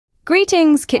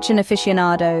Greetings, kitchen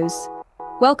aficionados.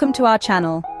 Welcome to our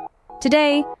channel.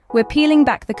 Today, we're peeling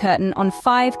back the curtain on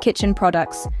 5 kitchen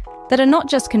products that are not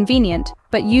just convenient,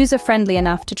 but user-friendly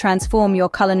enough to transform your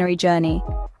culinary journey.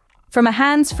 From a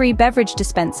hands-free beverage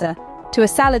dispenser to a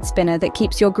salad spinner that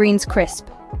keeps your greens crisp,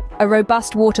 a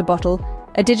robust water bottle,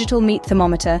 a digital meat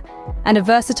thermometer, and a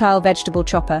versatile vegetable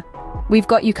chopper, we've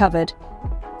got you covered.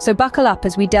 So buckle up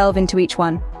as we delve into each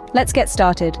one. Let's get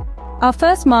started. Our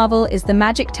first marvel is the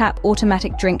Magic Tap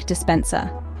Automatic Drink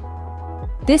Dispenser.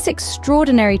 This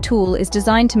extraordinary tool is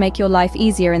designed to make your life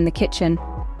easier in the kitchen.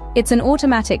 It's an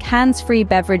automatic, hands-free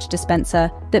beverage dispenser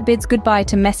that bids goodbye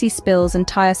to messy spills and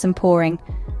tiresome pouring,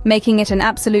 making it an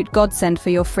absolute godsend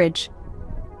for your fridge.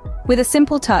 With a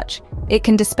simple touch, it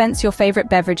can dispense your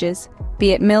favorite beverages, be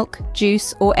it milk,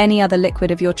 juice, or any other liquid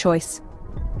of your choice.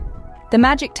 The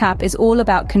Magic Tap is all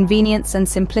about convenience and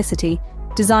simplicity,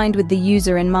 designed with the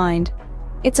user in mind.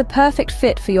 It's a perfect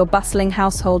fit for your bustling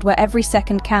household where every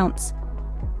second counts.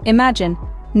 Imagine,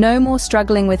 no more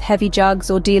struggling with heavy jugs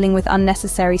or dealing with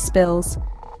unnecessary spills.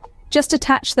 Just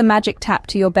attach the Magic Tap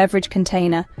to your beverage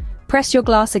container, press your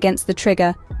glass against the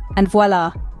trigger, and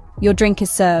voila, your drink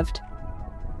is served.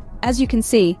 As you can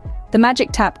see, the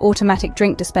Magic Tap Automatic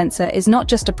Drink Dispenser is not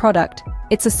just a product,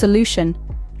 it's a solution,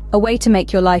 a way to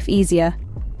make your life easier.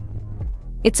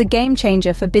 It's a game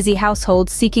changer for busy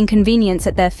households seeking convenience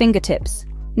at their fingertips.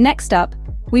 Next up,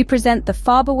 we present the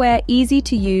Farberware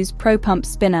easy-to-use Pro Pump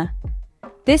Spinner.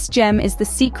 This gem is the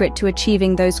secret to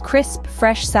achieving those crisp,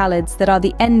 fresh salads that are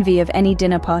the envy of any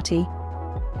dinner party.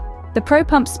 The Pro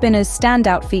Pump Spinner's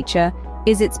standout feature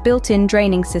is its built-in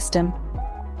draining system.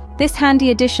 This handy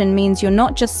addition means you're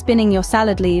not just spinning your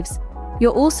salad leaves,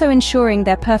 you're also ensuring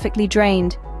they're perfectly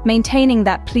drained, maintaining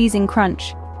that pleasing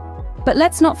crunch. But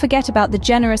let's not forget about the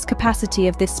generous capacity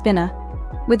of this spinner.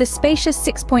 With a spacious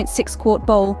 6.6 quart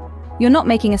bowl, you're not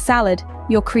making a salad,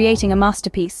 you're creating a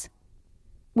masterpiece.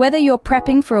 Whether you're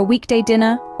prepping for a weekday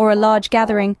dinner or a large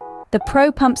gathering, the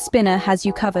Pro Pump Spinner has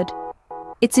you covered.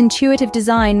 Its intuitive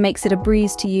design makes it a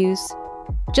breeze to use.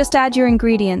 Just add your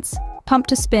ingredients, pump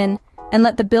to spin, and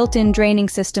let the built-in draining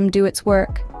system do its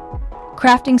work.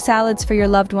 Crafting salads for your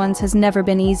loved ones has never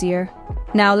been easier.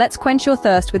 Now let's quench your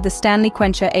thirst with the Stanley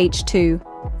Quencher H2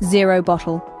 Zero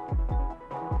Bottle.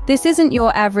 This isn't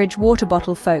your average water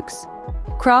bottle, folks.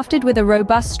 Crafted with a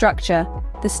robust structure,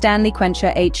 the Stanley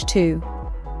Quencher H2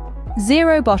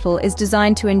 Zero Bottle is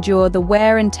designed to endure the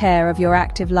wear and tear of your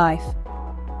active life.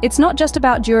 It's not just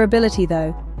about durability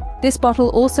though. This bottle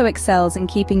also excels in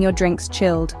keeping your drinks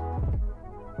chilled.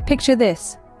 Picture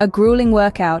this, a grueling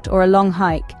workout or a long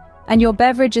hike, and your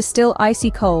beverage is still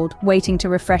icy cold, waiting to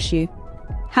refresh you.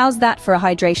 How's that for a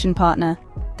hydration partner?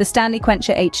 The Stanley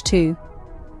Quencher H2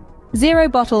 Zero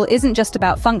Bottle isn't just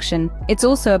about function, it's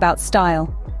also about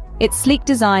style. Its sleek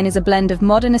design is a blend of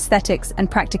modern aesthetics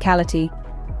and practicality.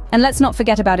 And let's not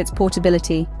forget about its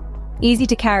portability. Easy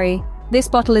to carry, this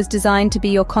bottle is designed to be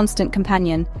your constant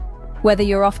companion, whether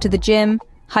you're off to the gym,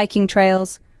 hiking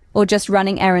trails, or just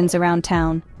running errands around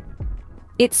town.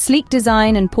 Its sleek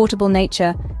design and portable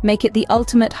nature make it the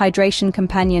ultimate hydration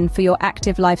companion for your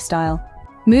active lifestyle.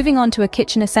 Moving on to a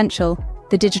kitchen essential,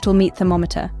 the digital meat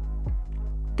thermometer.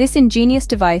 This ingenious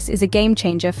device is a game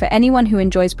changer for anyone who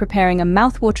enjoys preparing a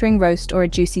mouth-watering roast or a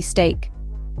juicy steak.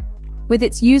 With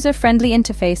its user-friendly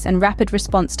interface and rapid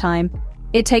response time,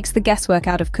 it takes the guesswork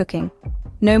out of cooking.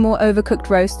 No more overcooked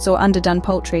roasts or underdone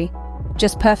poultry,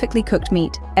 just perfectly cooked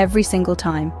meat every single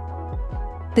time.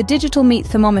 The digital meat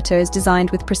thermometer is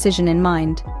designed with precision in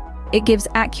mind. It gives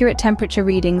accurate temperature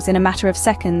readings in a matter of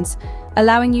seconds,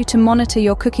 allowing you to monitor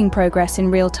your cooking progress in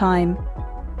real time.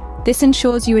 This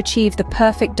ensures you achieve the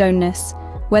perfect doneness,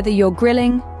 whether you're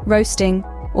grilling, roasting,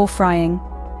 or frying.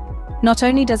 Not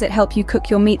only does it help you cook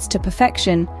your meats to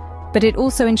perfection, but it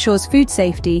also ensures food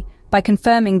safety by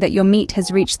confirming that your meat has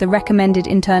reached the recommended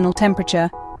internal temperature.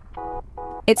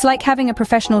 It's like having a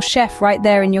professional chef right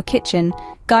there in your kitchen,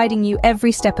 guiding you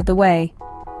every step of the way.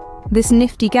 This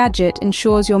nifty gadget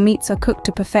ensures your meats are cooked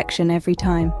to perfection every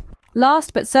time.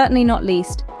 Last but certainly not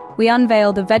least, we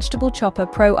unveil the Vegetable Chopper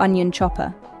Pro Onion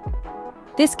Chopper.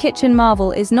 This kitchen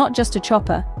marvel is not just a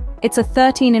chopper, it's a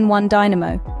 13-in-1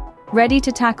 dynamo, ready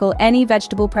to tackle any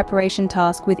vegetable preparation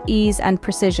task with ease and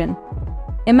precision.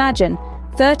 Imagine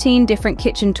 13 different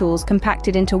kitchen tools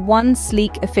compacted into one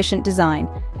sleek, efficient design.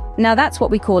 Now that's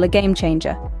what we call a game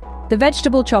changer. The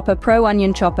Vegetable Chopper Pro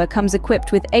Onion Chopper comes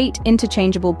equipped with 8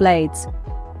 interchangeable blades.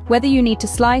 Whether you need to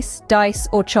slice, dice,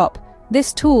 or chop,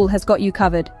 this tool has got you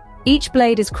covered. Each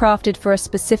blade is crafted for a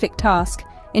specific task,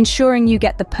 ensuring you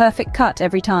get the perfect cut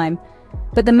every time.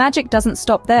 But the magic doesn't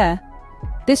stop there.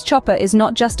 This chopper is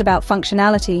not just about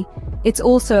functionality, it's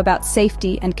also about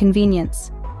safety and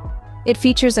convenience. It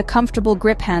features a comfortable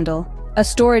grip handle, a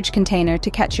storage container to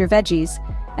catch your veggies,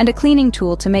 and a cleaning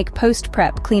tool to make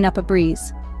post-prep cleanup a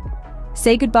breeze.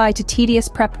 Say goodbye to tedious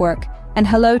prep work and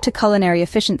hello to culinary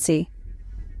efficiency.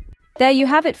 There you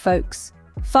have it, folks.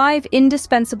 5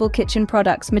 indispensable kitchen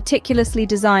products meticulously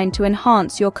designed to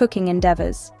enhance your cooking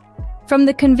endeavors. From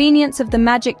the convenience of the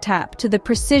magic tap to the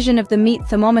precision of the meat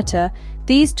thermometer,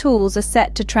 these tools are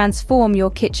set to transform your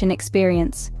kitchen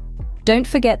experience. Don't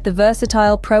forget the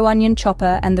versatile Pro Onion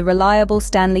chopper and the reliable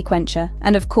Stanley quencher,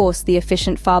 and of course the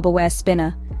efficient Farberware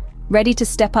spinner. Ready to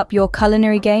step up your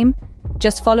culinary game?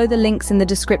 Just follow the links in the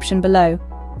description below.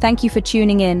 Thank you for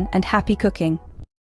tuning in and happy cooking.